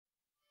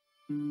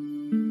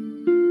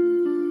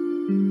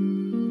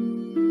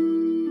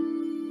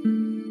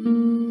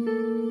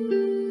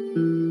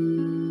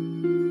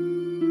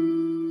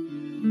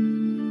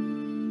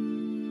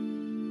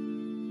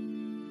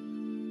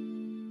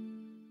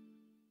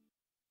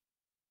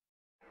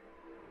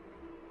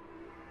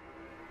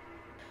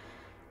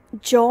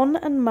John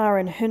and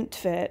Maren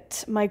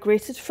Hundtvedt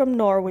migrated from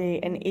Norway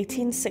in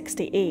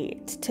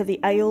 1868 to the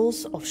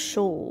Isles of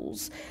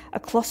Shoals, a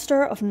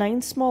cluster of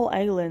 9 small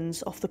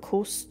islands off the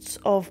coasts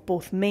of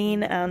both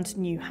Maine and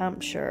New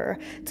Hampshire,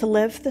 to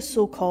live the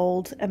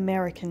so-called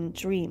American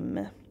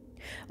dream.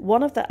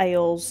 One of the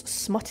isles,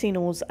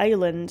 Smuttynose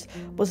Island,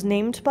 was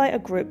named by a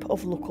group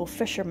of local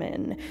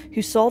fishermen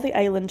who saw the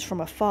island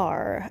from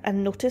afar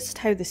and noticed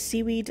how the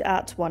seaweed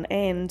at one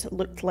end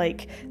looked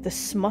like the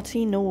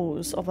smutty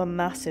nose of a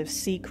massive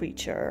sea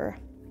creature.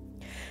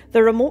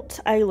 The remote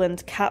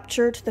island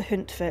captured the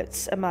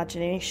Hundtvedts'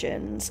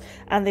 imaginations,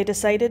 and they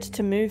decided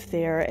to move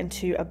there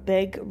into a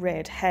big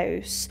red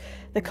house,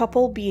 the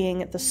couple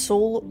being the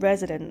sole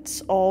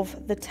residents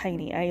of the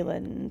tiny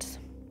island.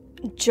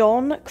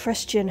 John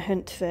Christian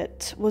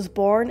Hundtvedt was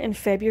born in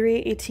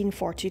February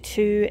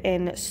 1842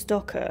 in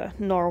Stokke,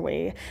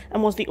 Norway,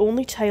 and was the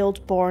only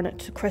child born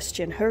to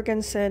Christian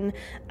Hergensen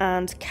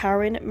and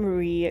Karen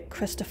Marie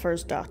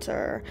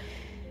Christophersdatter.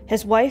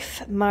 His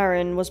wife,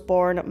 Maren, was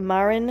born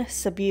Maren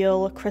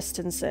Sibyl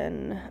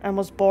Christensen and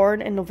was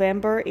born in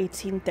November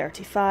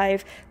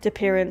 1835 to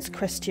parents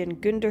Christian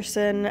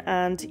Gundersen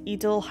and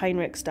Idel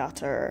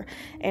Heinrichsdatter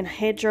in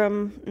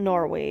Hedrum,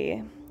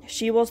 Norway.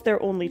 She was their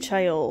only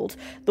child,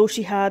 though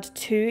she had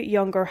 2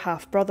 younger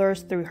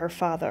half-brothers through her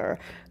father,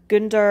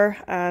 Gundar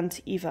and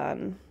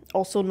Ivan,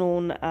 also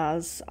known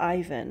as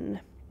Ivan.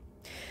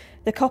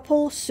 The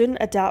couple soon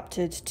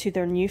adapted to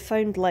their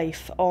newfound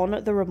life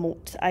on the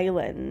remote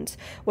island,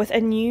 with a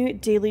new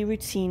daily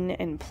routine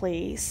in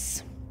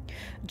place.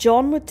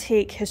 John would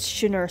take his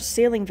schooner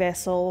sailing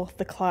vessel,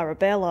 the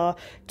Clarabella,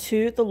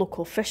 to the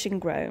local fishing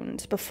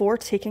ground before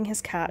taking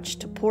his catch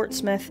to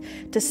Portsmouth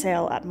to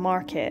sell at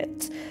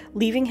market,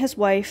 leaving his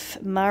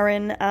wife,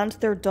 Maren, and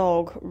their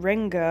dog,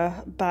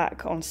 Ringa,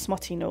 back on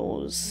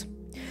Smuttynose.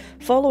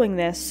 Following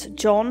this,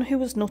 John, who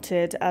was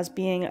noted as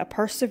being a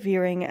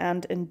persevering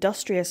and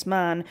industrious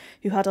man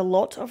who had a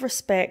lot of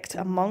respect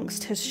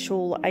amongst his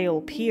Shoal Isle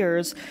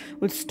peers,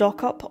 would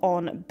stock up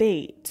on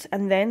bait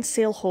and then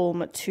sail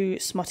home to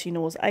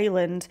Smuttynose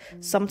Island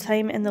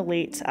sometime in the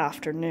late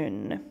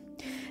afternoon.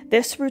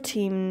 This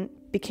routine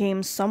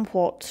became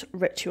somewhat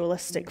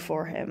ritualistic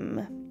for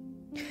him.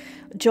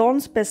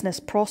 John's business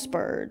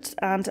prospered,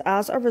 and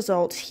as a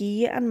result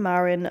he and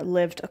Maren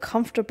lived a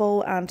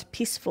comfortable and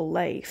peaceful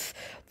life,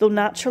 though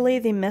naturally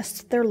they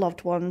missed their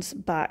loved ones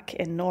back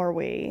in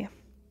Norway.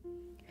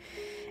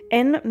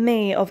 In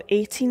May of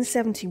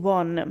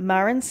 1871,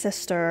 Maren's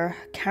sister,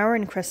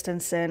 Karen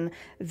Christensen,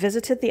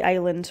 visited the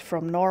island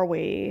from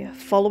Norway,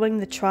 following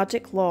the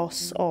tragic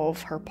loss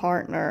of her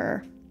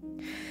partner.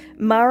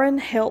 Maren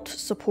helped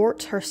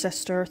support her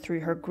sister through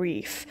her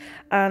grief,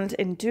 and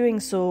in doing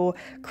so,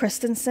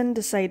 Christensen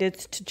decided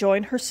to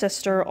join her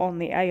sister on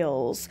the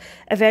Isles,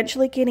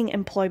 eventually gaining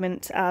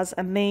employment as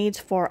a maid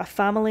for a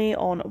family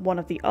on one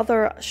of the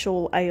other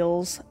Shoal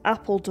Isles,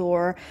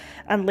 Appledore,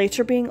 and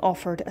later being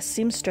offered a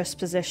seamstress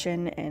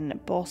position in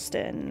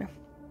Boston.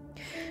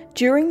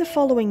 During the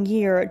following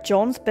year,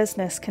 John's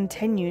business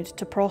continued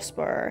to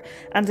prosper,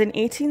 and in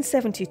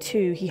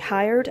 1872 he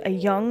hired a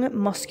young,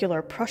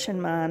 muscular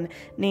Prussian man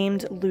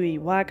named Louis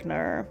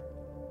Wagner.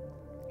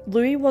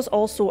 Louis was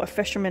also a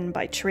fisherman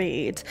by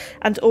trade,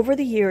 and over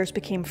the years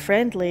became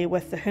friendly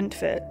with the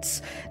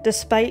Hundtvedts,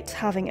 despite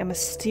having a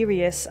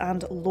mysterious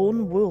and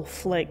lone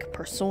wolf-like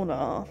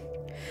persona.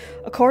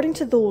 According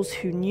to those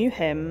who knew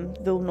him,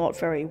 though not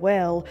very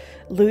well,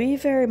 Louis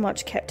very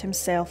much kept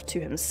himself to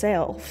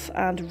himself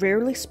and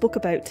rarely spoke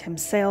about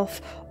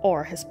himself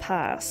or his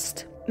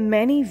past.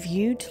 Many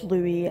viewed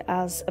Louis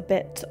as a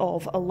bit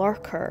of a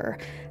lurker,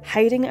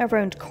 hiding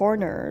around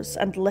corners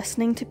and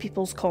listening to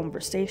people's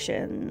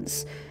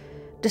conversations.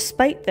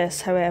 Despite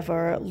this,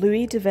 however,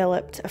 Louis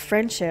developed a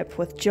friendship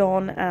with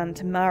John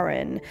and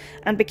Maren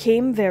and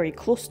became very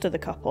close to the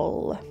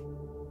couple.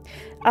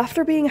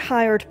 After being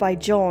hired by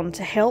John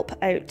to help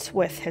out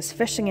with his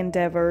fishing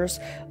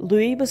endeavours,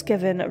 Louis was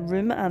given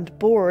room and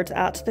board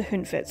at the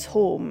Hundtvedts'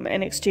 home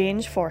in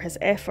exchange for his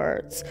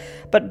efforts,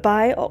 but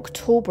by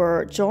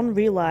October, John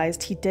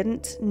realised he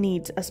didn't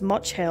need as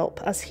much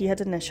help as he had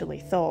initially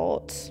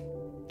thought.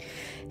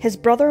 His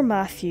brother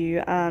Matthew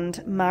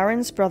and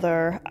Maren's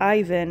brother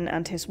Ivan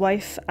and his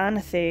wife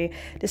Anathe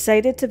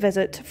decided to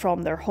visit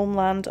from their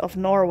homeland of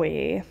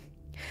Norway.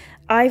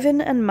 Ivan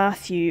and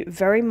Matthew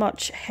very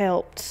much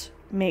helped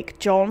make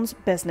John's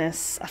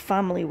business a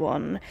family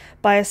one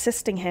by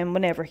assisting him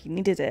whenever he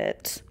needed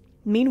it.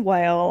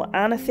 Meanwhile,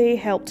 Anathe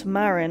helped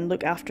Maren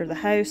look after the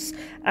house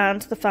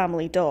and the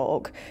family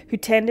dog, who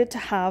tended to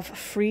have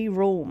free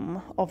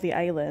roam of the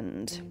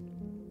island.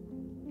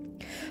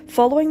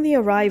 Following the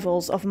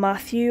arrivals of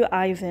Matthew,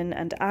 Ivan,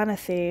 and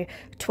Anathay,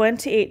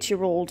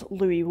 28-year-old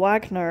Louis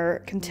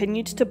Wagner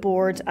continued to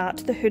board at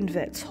the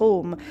Hundvits'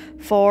 home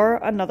for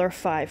another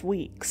 5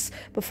 weeks,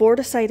 before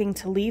deciding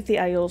to leave the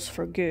Isles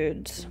for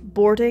good,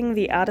 boarding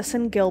the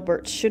Addison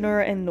Gilbert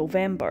schooner in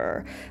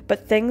November,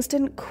 but things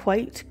didn't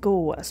quite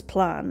go as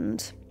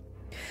planned.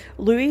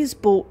 Louis's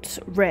boat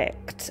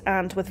wrecked,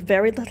 and with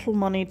very little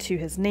money to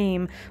his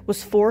name,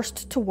 was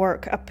forced to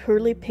work a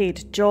poorly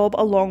paid job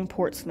along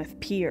Portsmouth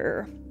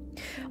Pier.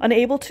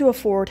 Unable to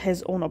afford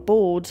his own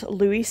abode,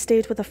 Louis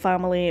stayed with a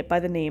family by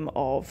the name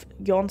of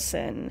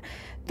Johnson,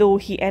 though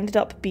he ended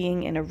up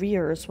being in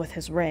arrears with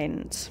his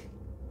rent.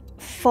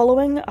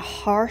 Following a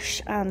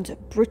harsh and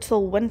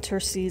brutal winter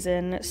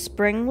season,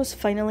 spring was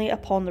finally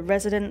upon the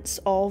residents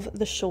of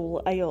the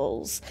Shoal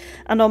Isles,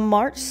 and on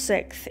March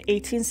 6,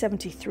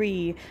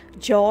 1873,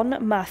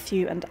 John,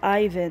 Matthew and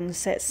Ivan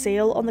set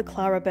sail on the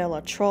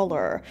Clarabella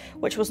trawler,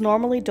 which was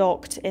normally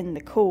docked in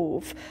the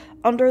cove,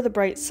 under the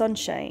bright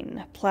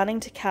sunshine, planning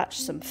to catch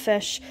some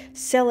fish,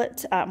 sell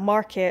it at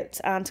market,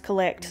 and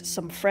collect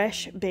some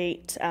fresh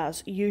bait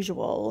as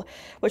usual,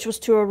 which was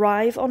to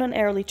arrive on an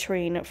early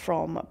train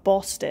from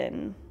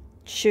Boston,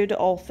 should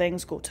all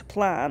things go to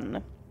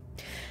plan.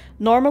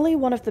 Normally,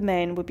 one of the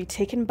men would be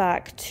taken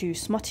back to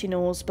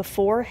Smuttynose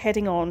before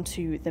heading on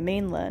to the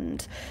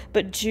mainland,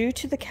 but due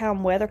to the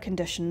calm weather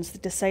conditions, they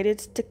decided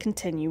to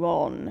continue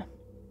on.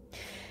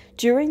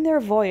 During their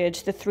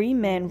voyage, the 3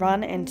 men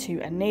ran into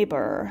a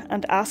neighbour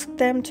and asked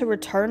them to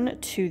return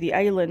to the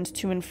island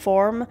to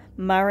inform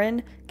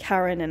Maren,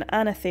 Karen and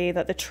Anathay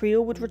that the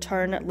trio would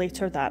return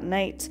later that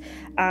night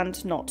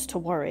and not to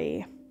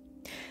worry.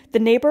 The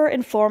neighbour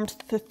informed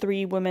the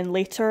 3 women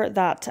later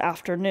that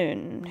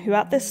afternoon, who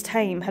at this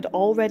time had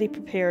already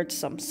prepared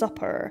some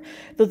supper,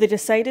 though they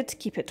decided to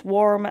keep it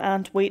warm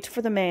and wait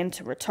for the men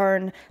to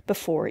return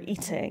before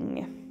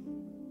eating.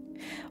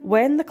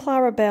 When the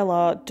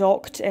Clarabella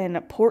docked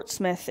in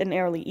Portsmouth in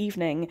early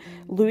evening,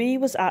 Louis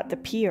was at the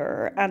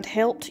pier and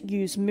helped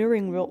use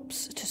mooring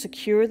ropes to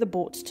secure the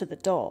boat to the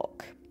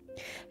dock.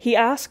 He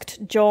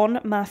asked John,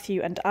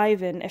 Matthew and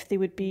Ivan if they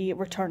would be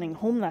returning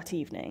home that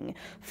evening,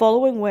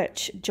 following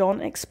which John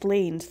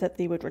explained that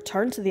they would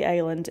return to the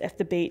island if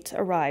the bait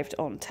arrived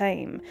on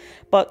time,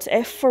 but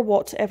if for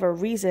whatever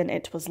reason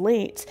it was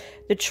late,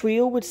 the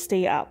trio would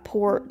stay at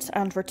port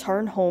and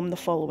return home the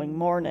following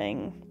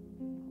morning.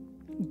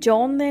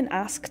 John then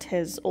asked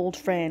his old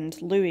friend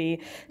Louis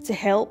to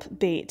help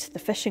bait the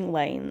fishing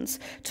lines,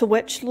 to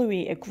which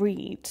Louis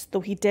agreed, though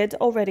he did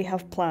already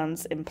have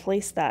plans in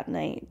place that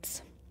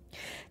night.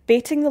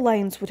 Baiting the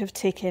lines would have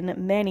taken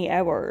many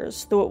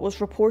hours, though it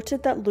was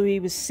reported that Louis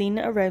was seen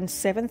around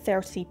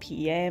 7:30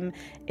 p.m.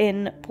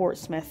 in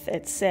Portsmouth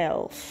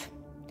itself.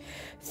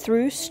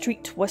 Through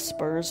street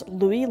whispers,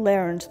 Louis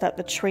learned that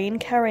the train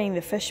carrying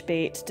the fish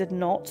bait did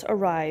not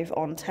arrive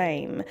on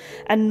time,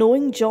 and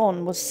knowing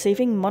John was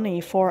saving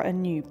money for a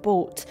new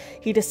boat,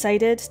 he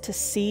decided to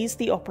seize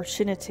the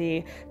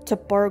opportunity to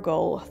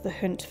burgle the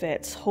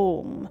Hundvits'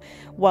 home,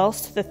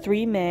 whilst the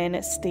 3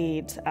 men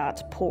stayed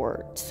at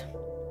port.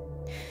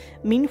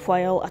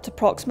 Meanwhile, at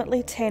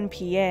approximately 10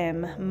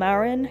 p.m,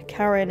 Maren,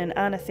 Karen and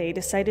Anathay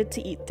decided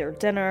to eat their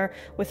dinner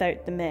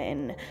without the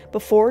men,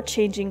 before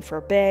changing for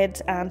bed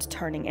and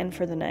turning in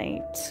for the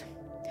night.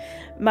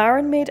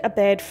 Maren made a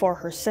bed for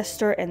her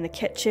sister in the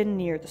kitchen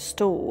near the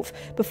stove,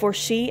 before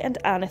she and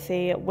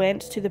Anathay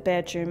went to the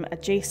bedroom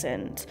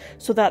adjacent,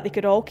 so that they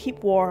could all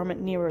keep warm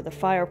nearer the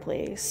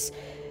fireplace.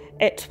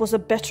 It was a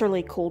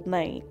bitterly cold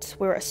night,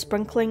 where a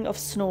sprinkling of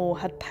snow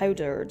had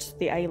powdered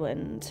the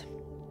island.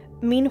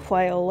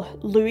 Meanwhile,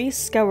 Louis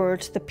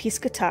scoured the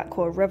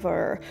Piscataqua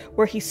River,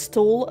 where he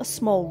stole a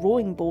small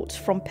rowing boat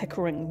from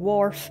Pickering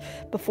Wharf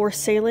before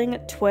sailing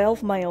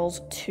 12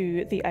 miles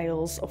to the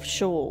Isles of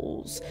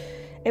Shoals.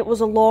 It was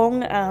a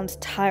long and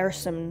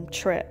tiresome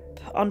trip,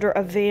 under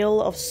a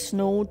veil of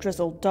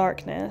snow-drizzled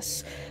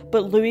darkness,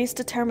 but Louis's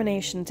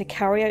determination to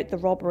carry out the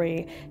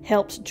robbery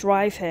helped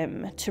drive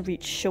him to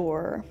reach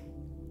shore.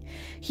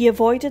 He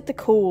avoided the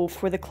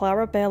cove where the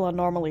Clarabella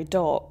normally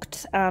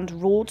docked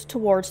and rowed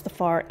towards the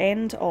far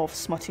end of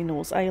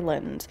Smuttynose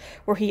Island,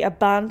 where he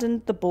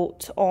abandoned the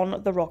boat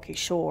on the rocky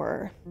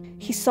shore.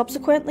 He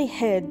subsequently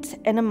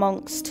hid in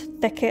amongst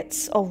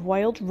thickets of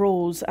wild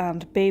rose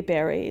and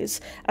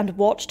bayberries and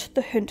watched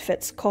the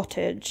Hundvits'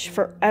 cottage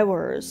for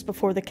hours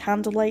before the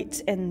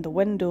candlelight in the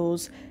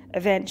windows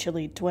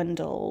eventually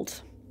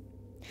dwindled.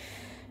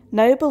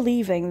 Now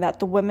believing that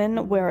the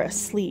women were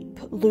asleep,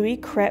 Louis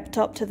crept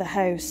up to the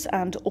house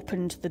and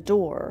opened the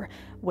door,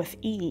 with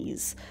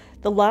ease,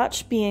 the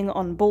latch being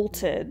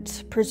unbolted,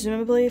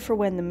 presumably for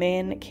when the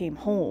men came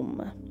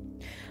home.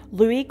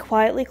 Louis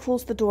quietly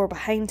closed the door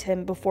behind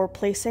him before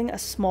placing a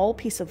small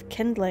piece of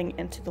kindling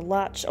into the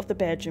latch of the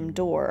bedroom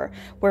door,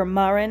 where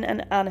Maren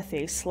and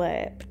Anathay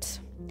slept.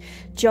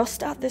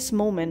 Just at this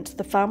moment,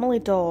 the family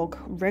dog,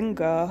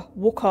 Ringa,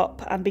 woke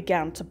up and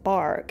began to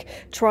bark,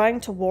 trying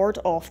to ward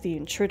off the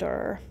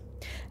intruder.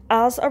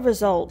 As a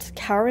result,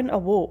 Karen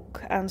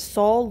awoke and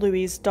saw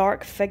Louis's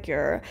dark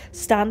figure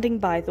standing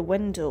by the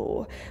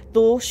window,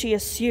 though she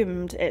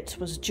assumed it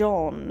was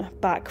John,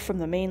 back from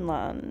the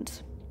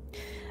mainland.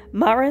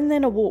 Maren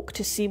then awoke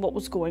to see what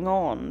was going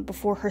on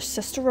before her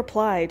sister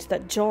replied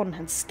that John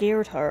had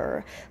scared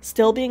her,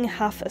 still being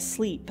half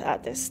asleep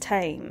at this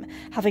time,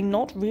 having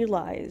not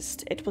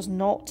realised it was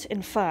not,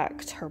 in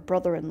fact, her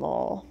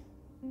brother-in-law.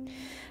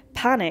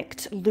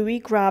 Panicked, Louis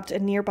grabbed a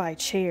nearby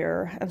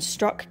chair and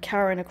struck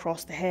Karen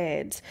across the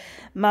head,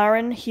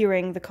 Maren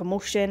hearing the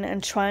commotion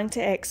and trying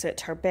to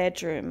exit her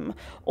bedroom,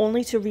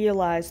 only to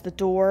realise the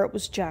door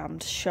was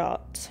jammed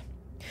shut.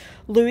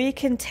 Louis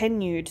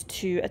continued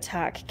to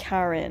attack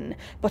Karen,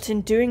 but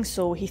in doing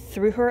so he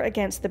threw her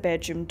against the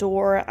bedroom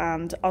door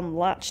and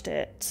unlatched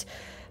it,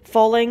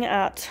 falling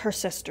at her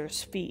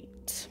sister's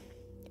feet.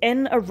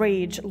 In a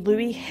rage,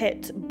 Louis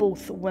hit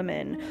both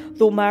women,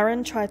 though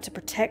Maren tried to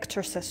protect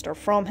her sister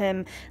from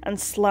him and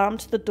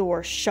slammed the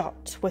door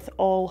shut with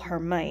all her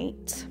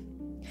might.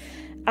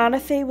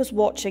 Anathae was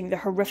watching the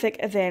horrific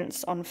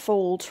events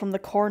unfold from the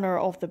corner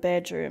of the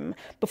bedroom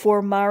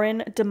before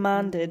Maren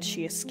demanded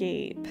she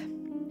escape.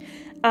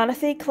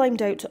 Anathae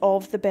climbed out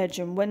of the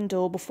bedroom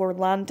window before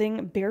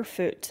landing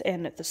barefoot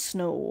in the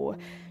snow.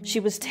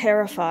 She was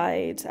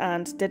terrified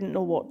and didn't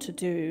know what to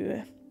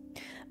do.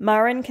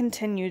 Maren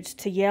continued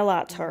to yell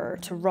at her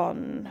to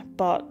run,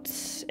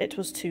 but it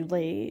was too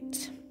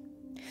late.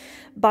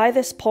 By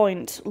this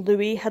point,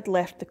 Louis had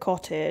left the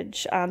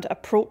cottage and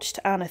approached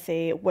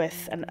Anathae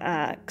with an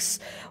axe,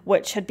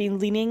 which had been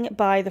leaning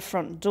by the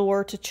front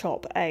door to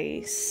chop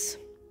ice.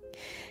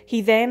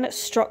 He then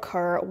struck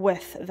her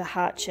with the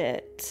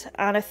hatchet,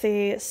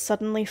 Anathae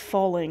suddenly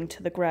falling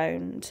to the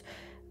ground,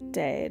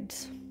 dead.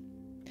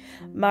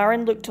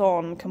 Maren looked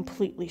on,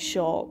 completely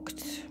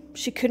shocked.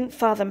 She couldn't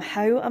fathom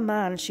how a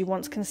man she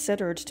once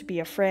considered to be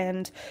a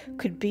friend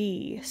could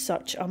be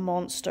such a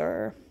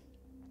monster.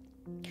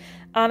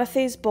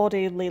 Anathae's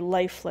body lay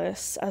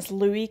lifeless as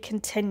Louis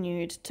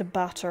continued to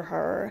batter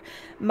her,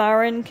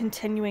 Maren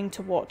continuing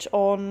to watch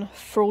on,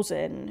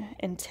 frozen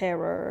in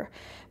terror,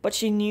 but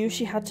she knew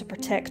she had to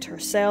protect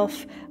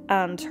herself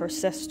and her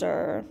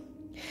sister.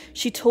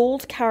 She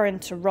told Karen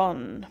to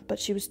run, but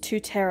she was too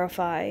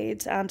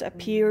terrified and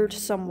appeared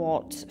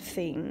somewhat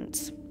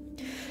faint.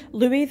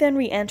 Louis then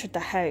re-entered the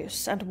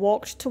house and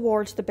walked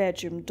towards the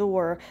bedroom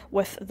door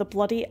with the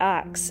bloody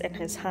axe in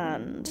his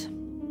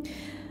hand.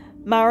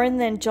 Maren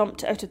then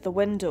jumped out of the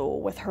window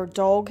with her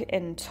dog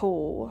in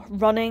tow,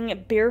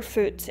 running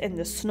barefoot in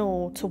the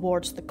snow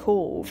towards the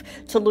cove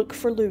to look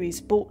for Louis's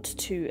boat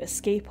to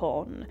escape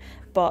on,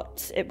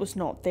 but it was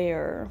not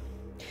there.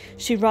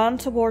 She ran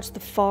towards the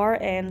far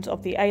end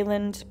of the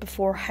island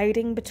before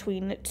hiding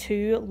between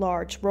two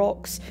large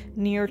rocks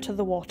near to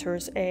the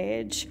water's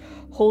edge,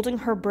 holding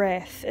her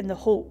breath in the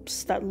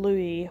hopes that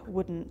Louis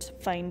wouldn't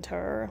find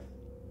her.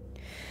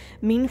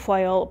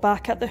 Meanwhile,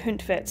 back at the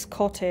Huntvedt's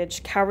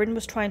cottage, Karen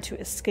was trying to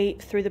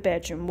escape through the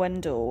bedroom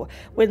window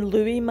when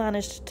Louis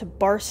managed to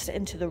burst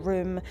into the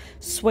room,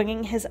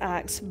 swinging his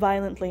axe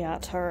violently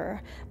at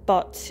her,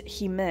 but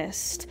he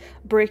missed,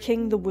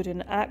 breaking the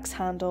wooden axe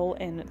handle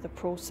in the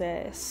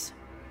process.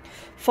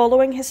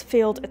 Following his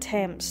failed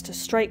attempts to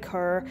strike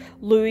her,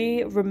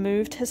 Louis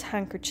removed his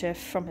handkerchief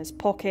from his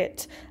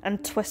pocket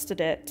and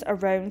twisted it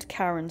around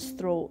Karen's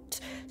throat,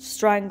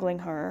 strangling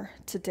her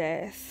to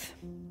death.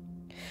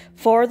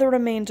 For the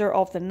remainder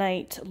of the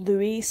night,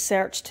 Louis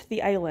searched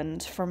the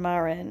island for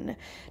Maren,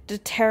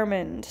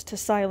 determined to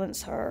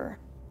silence her.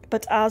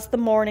 But as the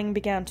morning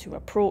began to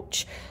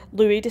approach,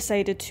 Louis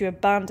decided to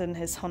abandon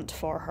his hunt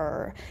for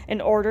her in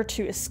order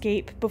to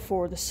escape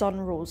before the sun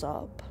rose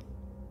up.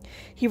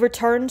 He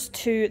returned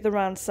to the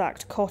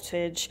ransacked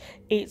cottage,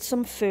 ate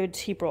some food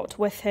he brought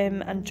with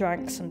him, and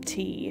drank some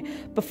tea,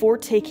 before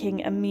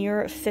taking a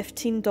mere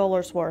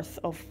 $15 worth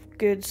of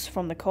goods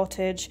from the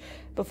cottage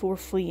before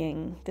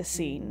fleeing the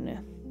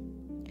scene.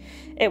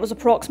 It was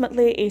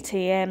approximately 8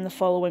 a.m. the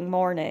following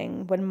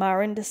morning when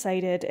Maren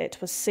decided it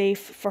was safe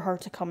for her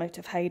to come out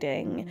of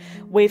hiding,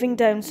 waving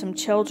down some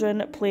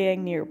children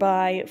playing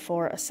nearby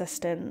for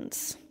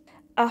assistance.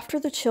 After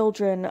the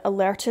children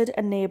alerted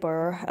a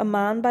neighbour, a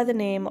man by the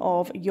name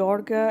of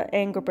Jorge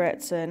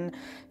Engebretsen,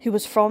 who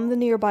was from the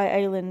nearby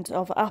island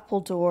of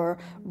Apeldoorn,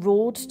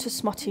 rode to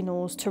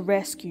Smuttynose to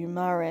rescue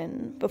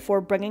Maren,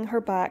 before bringing her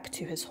back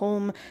to his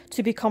home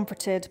to be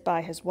comforted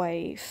by his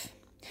wife.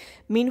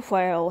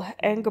 Meanwhile,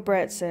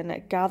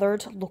 Engebretsen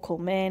gathered local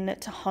men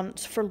to hunt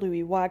for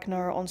Louis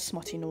Wagner on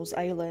Smuttynose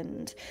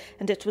Island,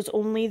 and it was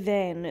only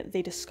then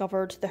they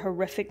discovered the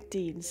horrific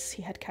deeds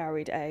he had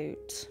carried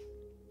out.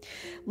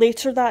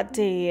 Later that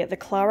day, the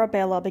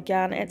Clarabella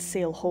began its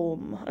sail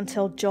home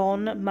until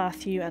John,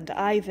 Matthew and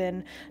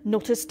Ivan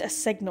noticed a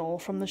signal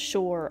from the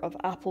shore of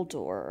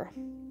Apeldoorn.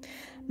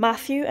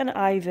 Matthew and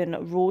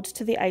Ivan rode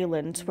to the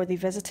island where they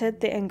visited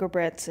the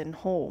Engebretsen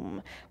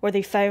home, where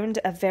they found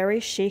a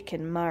very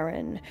shaken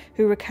Maren,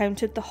 who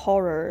recounted the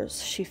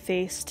horrors she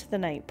faced the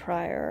night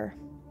prior.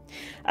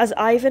 As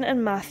Ivan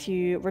and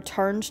Matthew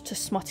returned to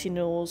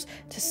Smuttynose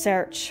to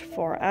search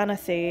for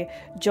Anathay,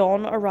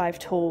 John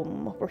arrived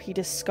home, where he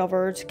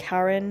discovered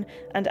Karen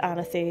and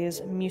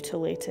Anathay's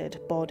mutilated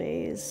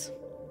bodies.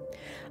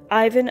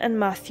 Ivan and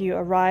Matthew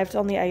arrived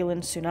on the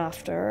island soon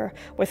after,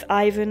 with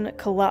Ivan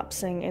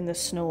collapsing in the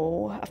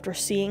snow after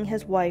seeing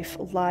his wife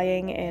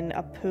lying in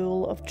a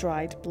pool of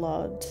dried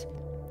blood.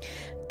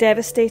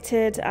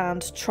 Devastated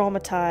and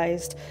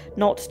traumatized,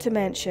 not to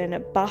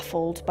mention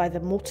baffled by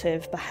the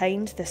motive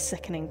behind this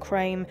sickening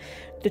crime,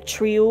 the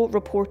trio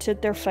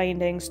reported their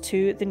findings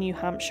to the New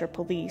Hampshire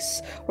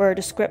police, where a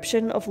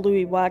description of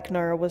Louis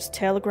Wagner was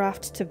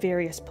telegraphed to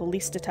various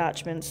police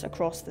detachments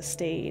across the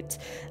state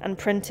and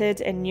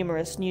printed in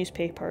numerous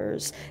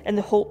newspapers in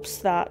the hopes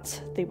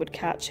that they would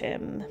catch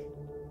him.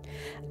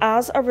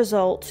 As a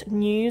result,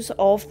 news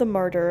of the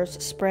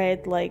murders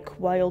spread like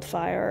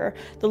wildfire,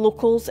 the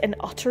locals in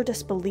utter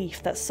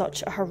disbelief that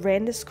such a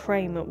horrendous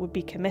crime would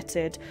be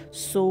committed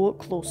so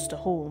close to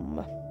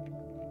home.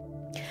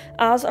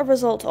 As a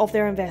result of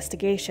their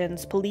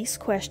investigations, police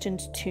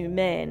questioned two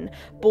men,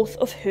 both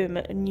of whom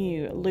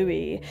knew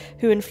Louis,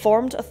 who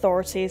informed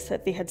authorities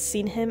that they had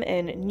seen him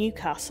in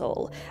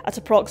Newcastle at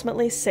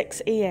approximately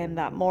 6 a.m.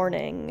 that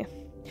morning.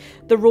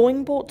 The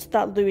rowing boat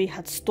that Louis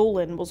had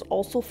stolen was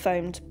also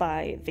found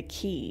by the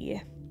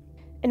quay.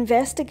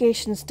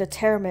 Investigations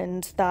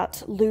determined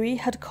that Louis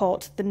had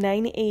caught the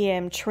 9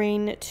 a.m.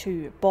 train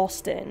to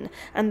Boston,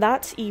 and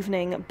that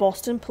evening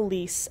Boston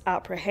police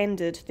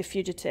apprehended the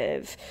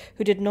fugitive,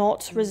 who did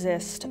not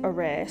resist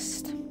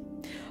arrest.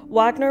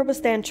 Wagner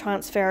was then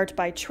transferred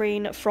by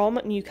train from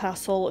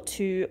Newcastle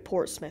to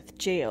Portsmouth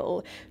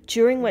jail,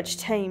 during which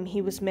time he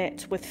was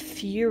met with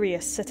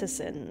furious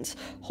citizens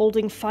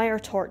holding fire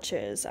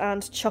torches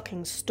and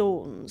chucking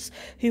stones,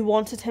 who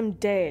wanted him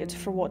dead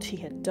for what he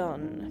had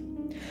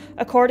done.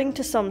 According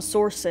to some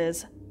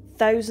sources,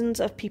 thousands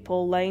of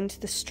people lined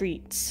the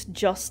streets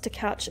just to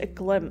catch a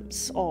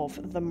glimpse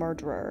of the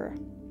murderer.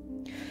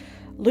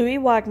 Louis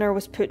Wagner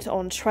was put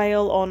on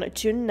trial on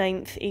June 9,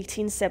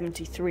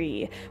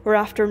 1873, where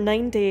after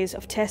 9 days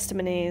of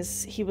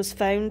testimonies, he was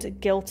found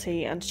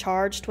guilty and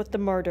charged with the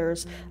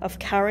murders of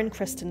Karen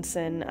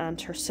Christensen and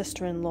her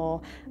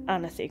sister-in-law,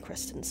 Anathay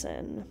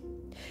Christensen.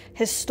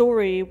 His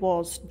story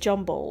was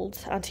jumbled,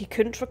 and he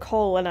couldn't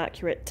recall an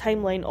accurate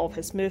timeline of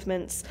his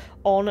movements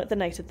on the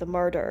night of the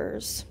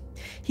murders.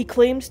 He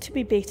claimed to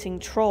be baiting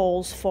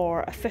trawls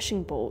for a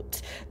fishing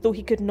boat, though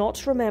he could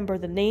not remember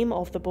the name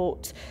of the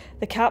boat,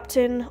 the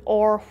captain,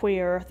 or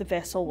where the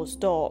vessel was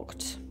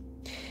docked.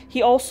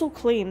 He also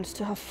claimed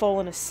to have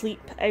fallen asleep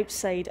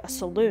outside a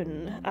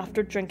saloon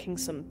after drinking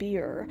some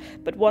beer,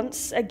 but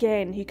once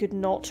again he could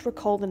not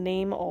recall the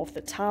name of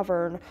the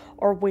tavern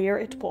or where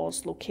it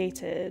was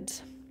located.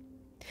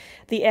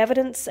 The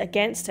evidence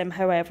against him,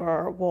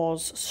 however,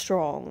 was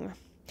strong.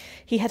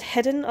 He had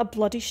hidden a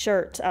bloody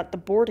shirt at the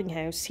boarding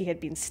house he had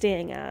been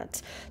staying at.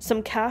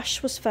 Some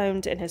cash was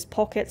found in his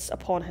pockets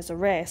upon his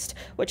arrest,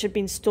 which had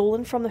been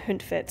stolen from the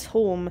Huntfit's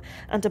home,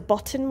 and a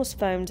button was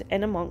found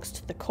in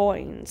amongst the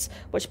coins,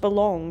 which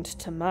belonged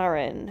to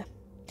Marin.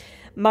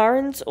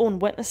 Marin's own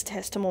witness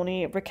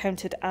testimony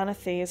recounted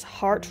Anathay's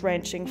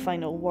heart-wrenching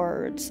final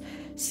words,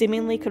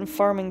 seemingly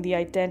confirming the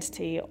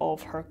identity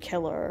of her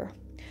killer.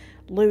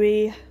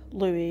 Louis,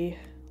 Louis,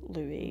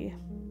 Louis.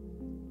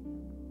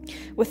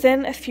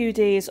 Within a few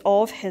days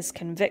of his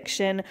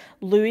conviction,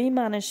 Louis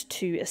managed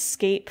to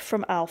escape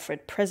from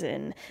Alfred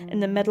Prison in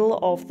the middle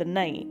of the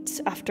night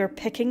after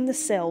picking the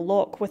cell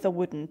lock with a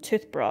wooden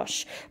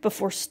toothbrush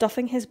before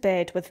stuffing his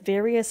bed with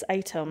various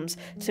items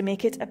to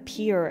make it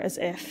appear as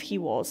if he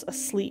was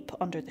asleep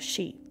under the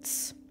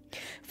sheets.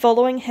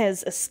 Following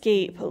his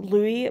escape,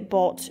 Louis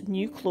bought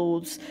new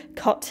clothes,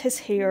 cut his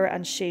hair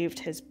and shaved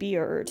his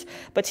beard,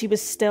 but he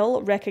was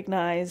still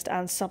recognised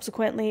and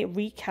subsequently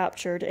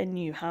recaptured in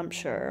New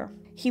Hampshire.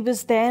 He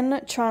was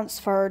then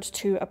transferred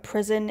to a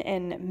prison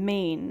in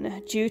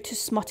Maine due to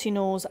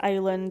Smuttynose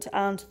Island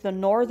and the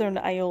Northern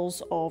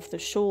Isles of the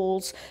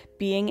Shoals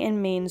being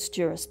in Maine's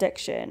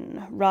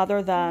jurisdiction,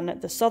 rather than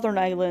the Southern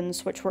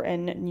Islands, which were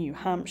in New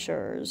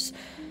Hampshire's.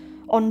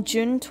 On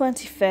June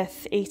 25,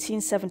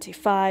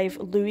 1875,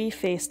 Louis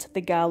faced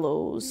the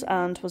gallows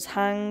and was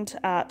hanged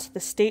at the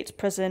state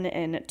prison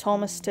in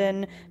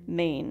Thomaston,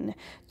 Maine,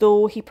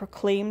 though he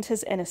proclaimed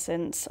his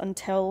innocence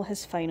until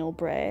his final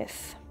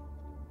breath.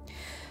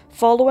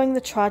 Following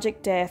the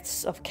tragic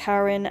deaths of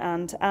Karen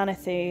and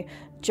Anathay,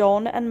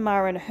 John and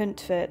Marin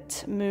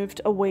Huntfit moved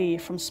away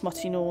from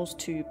Smuttynose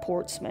to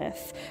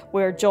Portsmouth,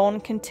 where John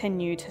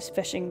continued his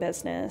fishing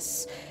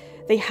business.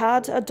 They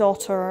had a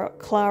daughter,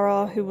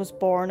 Clara, who was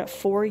born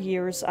 4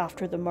 years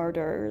after the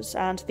murders,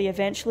 and they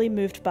eventually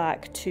moved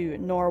back to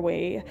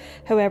Norway.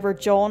 However,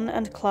 John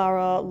and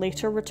Clara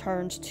later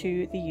returned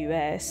to the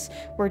US,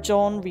 where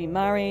John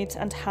remarried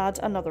and had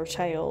another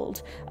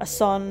child, a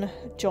son,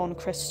 John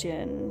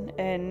Christian,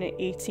 in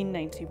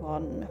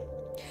 1891.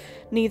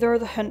 Neither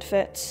the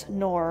Huntvit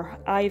nor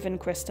Ivan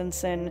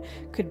Christensen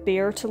could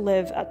bear to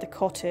live at the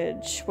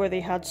cottage where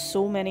they had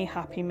so many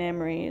happy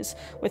memories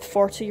with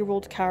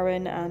 40-year-old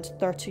Karen and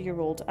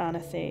 30-year-old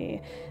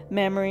Anathay,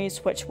 memories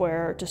which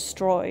were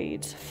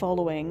destroyed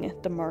following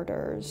the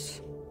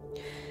murders.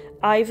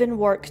 Ivan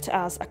worked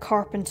as a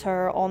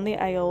carpenter on the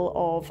Isle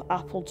of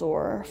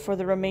Appledore for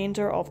the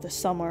remainder of the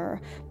summer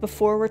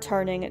before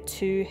returning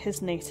to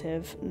his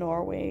native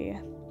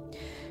Norway.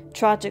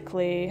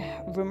 Tragically,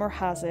 rumour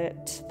has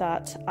it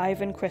that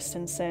Ivan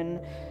Christensen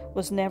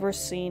was never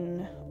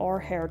seen or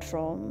heard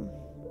from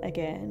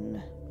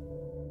again.